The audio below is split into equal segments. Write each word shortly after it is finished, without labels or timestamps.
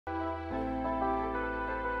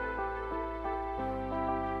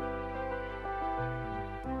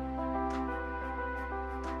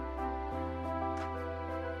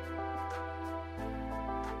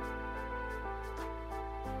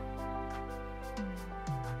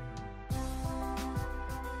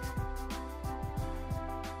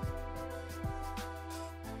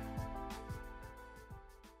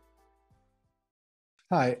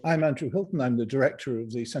Hi, I'm Andrew Hilton. I'm the director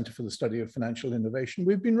of the Center for the Study of Financial Innovation.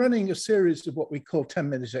 We've been running a series of what we call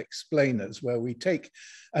 10-minute explainers, where we take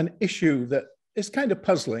an issue that is kind of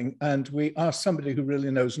puzzling and we ask somebody who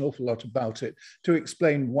really knows an awful lot about it to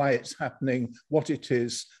explain why it's happening, what it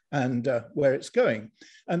is, and where it's going.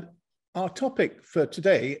 And our topic for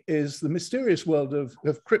today is the mysterious world of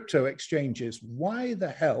crypto exchanges. Why the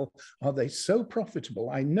hell are they so profitable?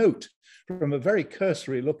 I note from a very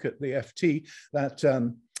cursory look at the FT that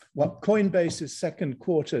Coinbase's second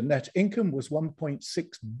quarter net income was $1.6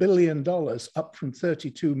 billion, up from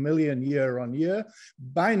 32 million year on year.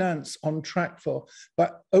 Binance on track for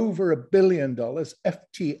over $1 billion.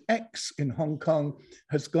 FTX in Hong Kong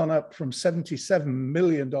has gone up from $77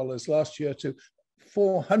 million last year to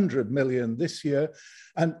 400 million this year,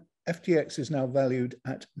 and FTX is now valued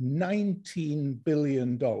at $19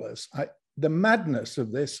 billion. The madness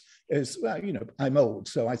of this is, well, you know, I'm old,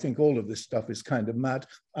 so I think all of this stuff is kind of mad.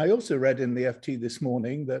 I also read in the FT this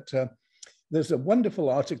morning that there's a wonderful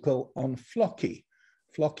article on Flocky.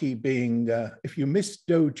 Flocky being, if you miss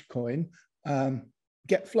Dogecoin,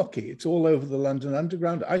 get Flocky. It's all over the London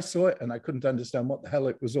Underground. I saw it and I couldn't understand what the hell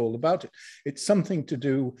it was all about. It's something to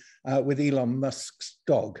do with Elon Musk's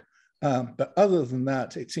dog. But other than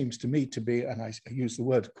that, it seems to me to be, and I use the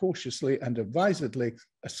word cautiously and advisedly,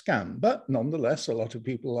 a scam. But nonetheless, a lot of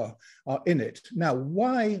people are in it. Now,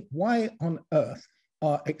 why on earth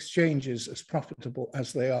are exchanges as profitable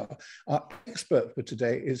as they are? Our expert for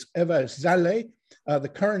today is Eva Szalay, the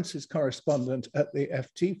currencies correspondent at the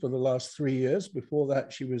FT for the last 3 years. Before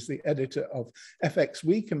that, she was the editor of FX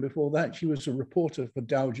Week, and before that, she was a reporter for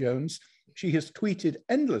Dow Jones. She has tweeted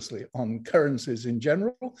endlessly on currencies in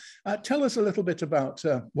general. Tell us a little bit about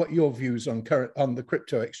what your views on the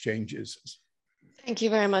crypto exchanges is. Thank you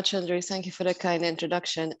very much, Andrew. Thank you for the kind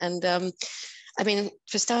introduction. And I mean,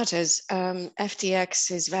 for starters,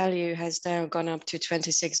 FTX's value has now gone up to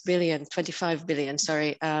 25 billion,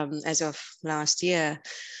 as of last year,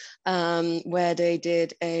 where they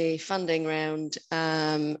did a funding round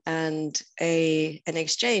and an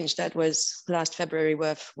exchange that was last February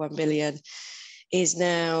worth $1 billion is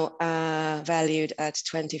now valued at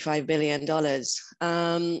 $25 billion.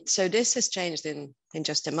 So this has changed in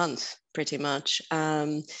just a month, pretty much.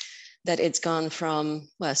 That it's gone from,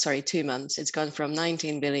 2 months, it's gone from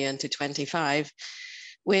 19 billion to 25,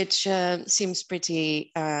 which seems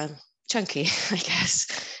pretty chunky, I guess.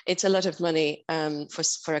 It's a lot of money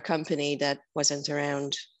for a company that wasn't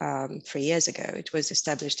around 3 years ago. It was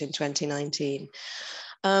established in 2019.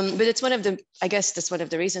 But it's that's one of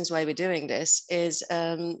the reasons why we're doing this is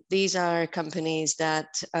these are companies that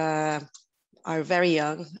are very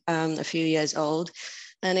young, a few years old,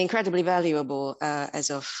 and incredibly valuable as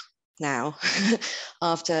of now,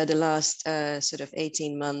 after the last sort of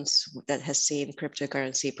 18 months that has seen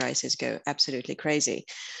cryptocurrency prices go absolutely crazy.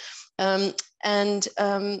 To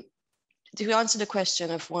answer the question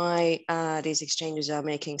of why these exchanges are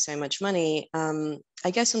making so much money, I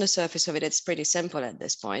guess on the surface of it, it's pretty simple at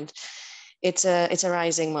this point. It's a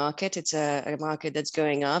rising market. It's a market that's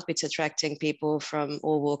going up. It's attracting people from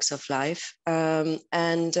all walks of life.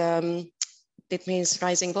 It means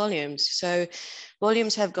rising volumes. So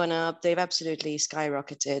volumes have gone up. They've absolutely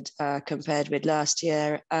skyrocketed compared with last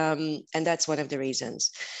year. And that's one of the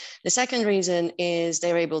reasons. The second reason is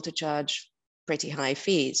they're able to charge pretty high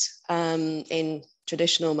fees. In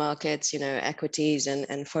traditional markets, you know, equities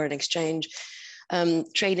and foreign exchange,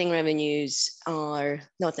 trading revenues are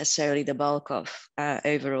not necessarily the bulk of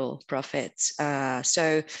overall profits.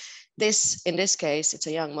 So in this case, it's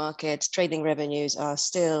a young market. Trading revenues are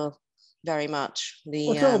still very much the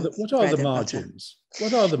what are the margins?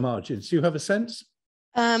 What are the margins? Do you have a sense?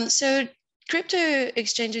 So crypto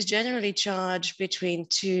exchanges generally charge between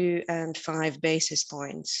 2 and 5 basis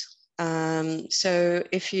points. So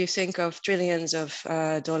if you think of trillions of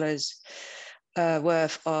dollars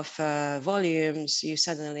worth of volumes, you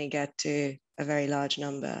suddenly get to a very large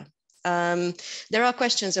number. There are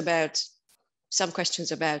some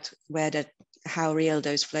questions about how real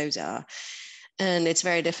those flows are. And it's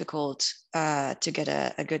very difficult to get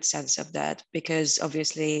a good sense of that because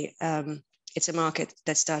obviously it's a market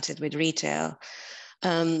that started with retail.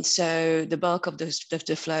 So the bulk of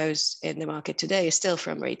the flows in the market today is still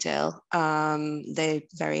from retail. They're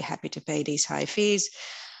very happy to pay these high fees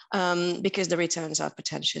because the returns are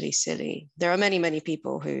potentially silly. There are many, many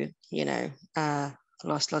people who,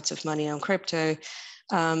 lost lots of money on crypto.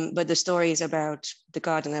 But the stories about the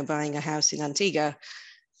gardener buying a house in Antigua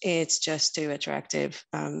it's just too attractive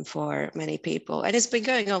for many people. And it's been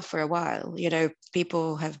going on for a while. You know,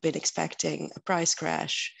 people have been expecting a price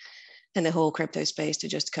crash and the whole crypto space to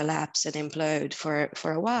just collapse and implode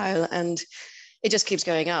for a while. And it just keeps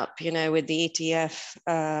going up, you know, with the ETF,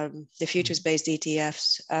 the futures-based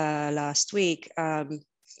ETFs last week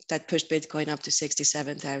that pushed Bitcoin up to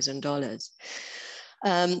 $67,000.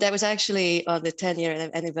 That was actually on the 10-year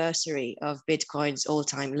anniversary of Bitcoin's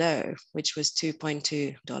all-time low, which was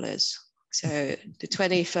 $2.2. So the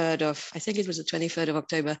 23rd of, I think it was the 23rd of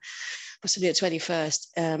October, possibly the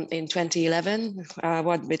 21st, in 2011,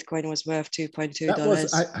 one Bitcoin was worth $2.2. That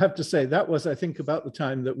was, I have to say, that was, I think, about the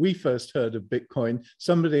time that we first heard of Bitcoin.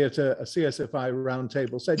 Somebody at a CSFI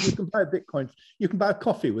roundtable said, you can buy a Bitcoin, you can buy a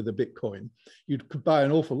coffee with a Bitcoin. You could buy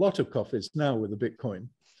an awful lot of coffees now with a Bitcoin.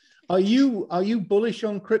 Are you bullish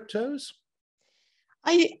on cryptos?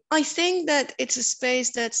 I think that it's a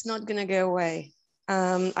space that's not going to go away.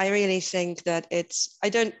 I really think that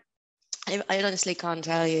I honestly can't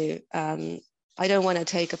tell you. I don't want to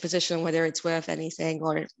take a position whether it's worth anything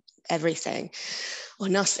or everything or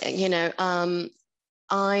nothing, you know.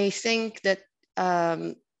 I think that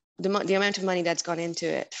the amount of money that's gone into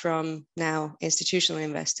it from now institutional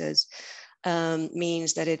investors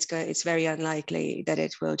means that it's very unlikely that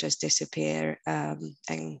it will just disappear.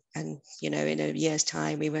 And you know, in a year's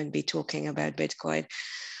time, we won't be talking about Bitcoin.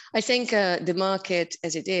 I think the market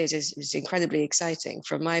as it is incredibly exciting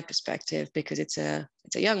from my perspective, because it's a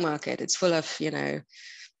young market. It's full of, you know,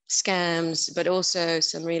 scams, but also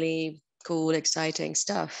some really cool, exciting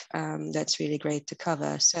stuff that's really great to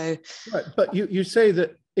cover. So, right, but you say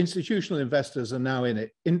that institutional investors are now in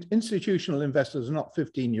it. Institutional investors are not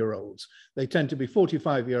 15-year-olds. They tend to be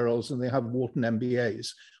 45-year-olds and they have Wharton MBAs.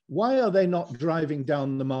 Why are they not driving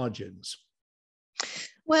down the margins?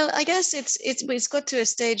 Well, I guess it's got to a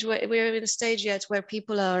stage where we're in a stage yet where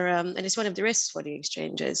people are, and it's one of the risks for the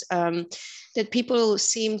exchanges, that people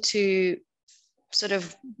seem to sort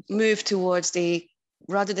of move towards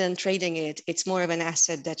rather than trading it, it's more of an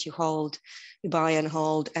asset that you hold, you buy and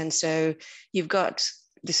hold. And so you've got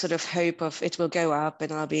this sort of hope of it will go up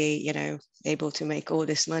and I'll be, you know, able to make all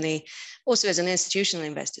this money also as an institutional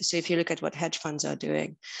investor. So if you look at what hedge funds are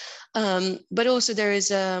doing, but also there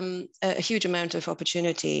is a huge amount of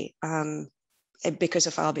opportunity because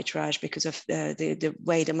of arbitrage, because of the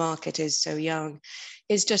way the market is so young,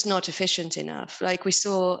 is just not efficient enough. Like we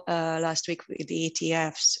saw last week with the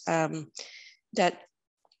ETFs that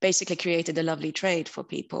basically created a lovely trade for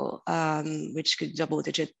people, which could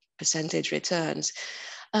double-digit percentage returns.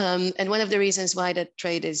 And one of the reasons why that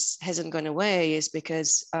trade hasn't gone away is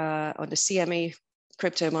because on the CME,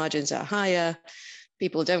 crypto margins are higher.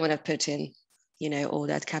 People don't want to put in, you know, all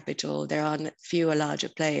that capital. There are fewer larger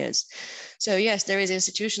players. So yes, there is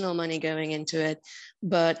institutional money going into it,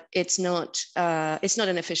 but it's not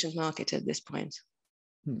an efficient market at this point.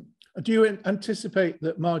 Do you anticipate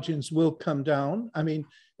that margins will come down? I mean,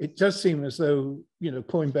 it does seem as though, you know,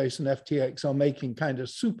 Coinbase and FTX are making kind of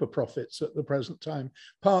super profits at the present time,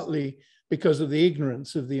 partly because of the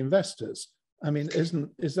ignorance of the investors. I mean, is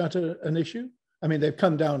that an issue? I mean, they've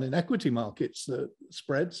come down in equity markets, the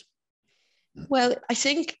spreads. Well, I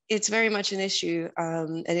think it's very much an issue,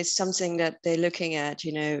 and it's something that they're looking at,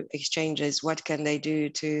 you know, exchanges. What can they do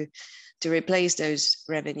to replace those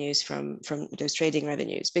revenues from those trading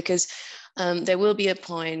revenues? Because there will be a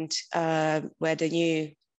point where the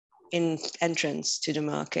new entrance to the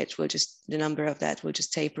market the number of that will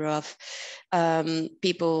just taper off.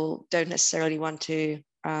 People don't necessarily want to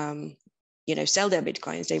you know, sell their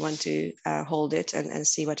Bitcoins. They want to hold it and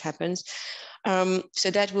see what happens.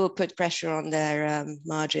 So that will put pressure on their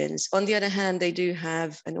margins. On the other hand, they do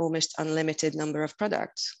have an almost unlimited number of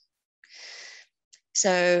products.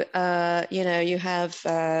 So, you know, you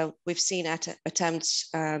have, we've seen attempts,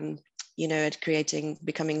 you know, at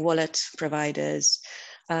becoming wallet providers,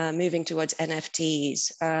 moving towards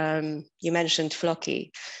NFTs. You mentioned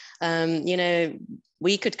Flocky. You know,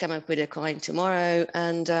 we could come up with a coin tomorrow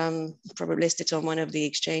and probably list it on one of the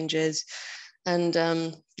exchanges. And,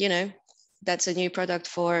 you know, that's a new product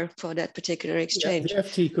for that particular exchange. Yeah, the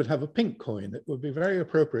FT could have a pink coin. It would be very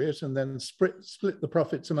appropriate, and then split the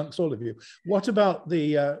profits amongst all of you. What about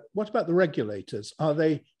the regulators? Are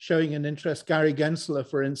they showing an interest? Gary Gensler,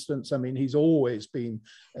 for instance, I mean, he's always been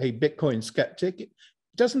a Bitcoin skeptic.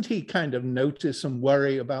 Doesn't he kind of notice and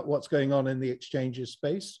worry about what's going on in the exchanges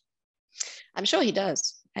space? I'm sure he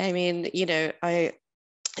does. I mean, you know, I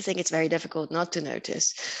think it's very difficult not to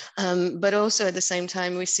notice. But also at the same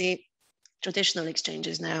time, we see traditional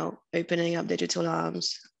exchanges now opening up digital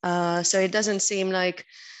arms. So it doesn't seem like,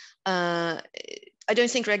 I I don't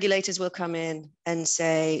think regulators will come in and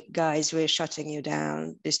say, guys, we're shutting you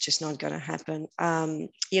down. It's just not going to happen.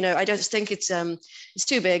 You know, I don't think it's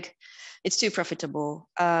too big. It's too profitable.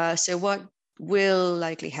 So what will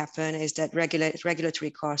likely happen is that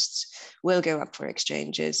regulatory costs will go up for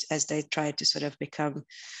exchanges as they try to sort of become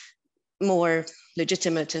more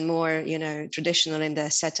legitimate and more, you know, traditional in their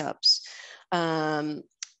setups.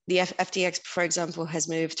 The FTX, for example, has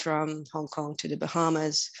moved from Hong Kong to the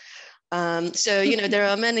Bahamas. So, you know, there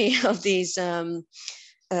are many of these moves.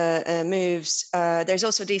 There's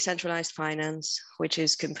also decentralized finance, which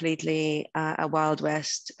is completely a Wild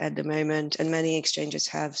West at the moment. And many exchanges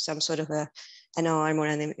have some sort of an arm or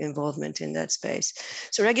an involvement in that space.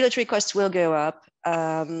 So regulatory costs will go up.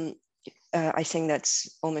 I think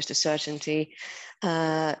that's almost a certainty.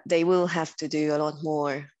 They will have to do a lot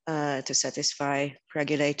more to satisfy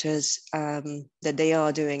regulators that they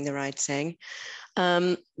are doing the right thing.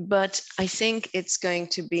 But I think it's going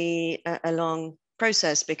to be a long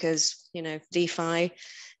process because, you know, DeFi,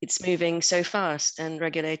 it's moving so fast and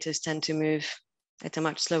regulators tend to move at a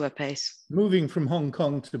much slower pace. Moving from Hong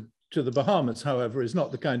Kong to the Bahamas, however, is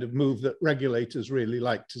not the kind of move that regulators really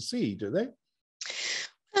like to see, do they?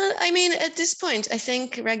 I mean, at this point, I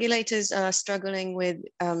think regulators are struggling with,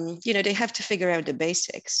 you know, they have to figure out the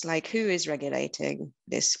basics, like who is regulating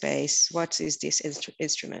this space? What is this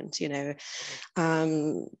instrument? You know,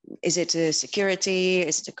 is it a security?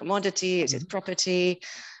 Is it a commodity? Is it property?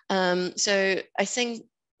 So I think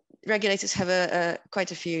regulators have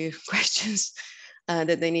quite a few questions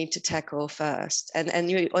that they need to tackle first. And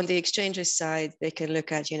on the exchanges side, they can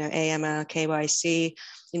look at, you know, AML, KYC.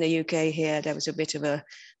 In the UK here, there was a bit of a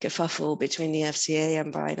kerfuffle between the FCA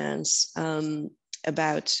and Binance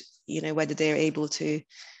about, you know, whether they're able to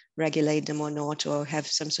regulate them or not, or have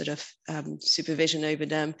some sort of supervision over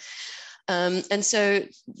them. And so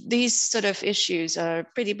these sort of issues are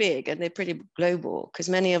pretty big and they're pretty global because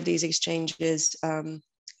many of these exchanges are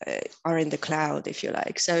in the cloud, if you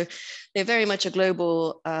like. So they're very much a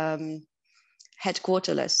global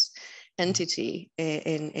headquarterless entity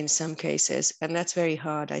in some cases. And that's very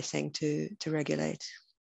hard, I think, to regulate.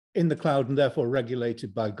 In the cloud and therefore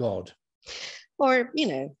regulated by God. Or, you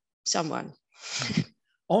know, someone.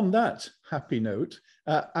 On that happy note,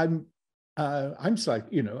 I'm like,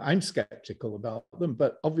 you know, I'm skeptical about them,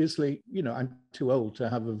 but obviously, you know, I'm too old to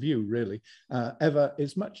have a view, really. Eva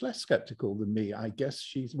is much less skeptical than me. I guess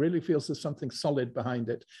she really feels there's something solid behind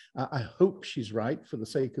it. I hope she's right for the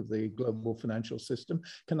sake of the global financial system.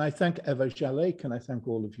 Can I thank Eva Szalay? Can I thank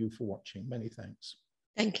all of you for watching? Many thanks.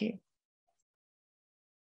 Thank you.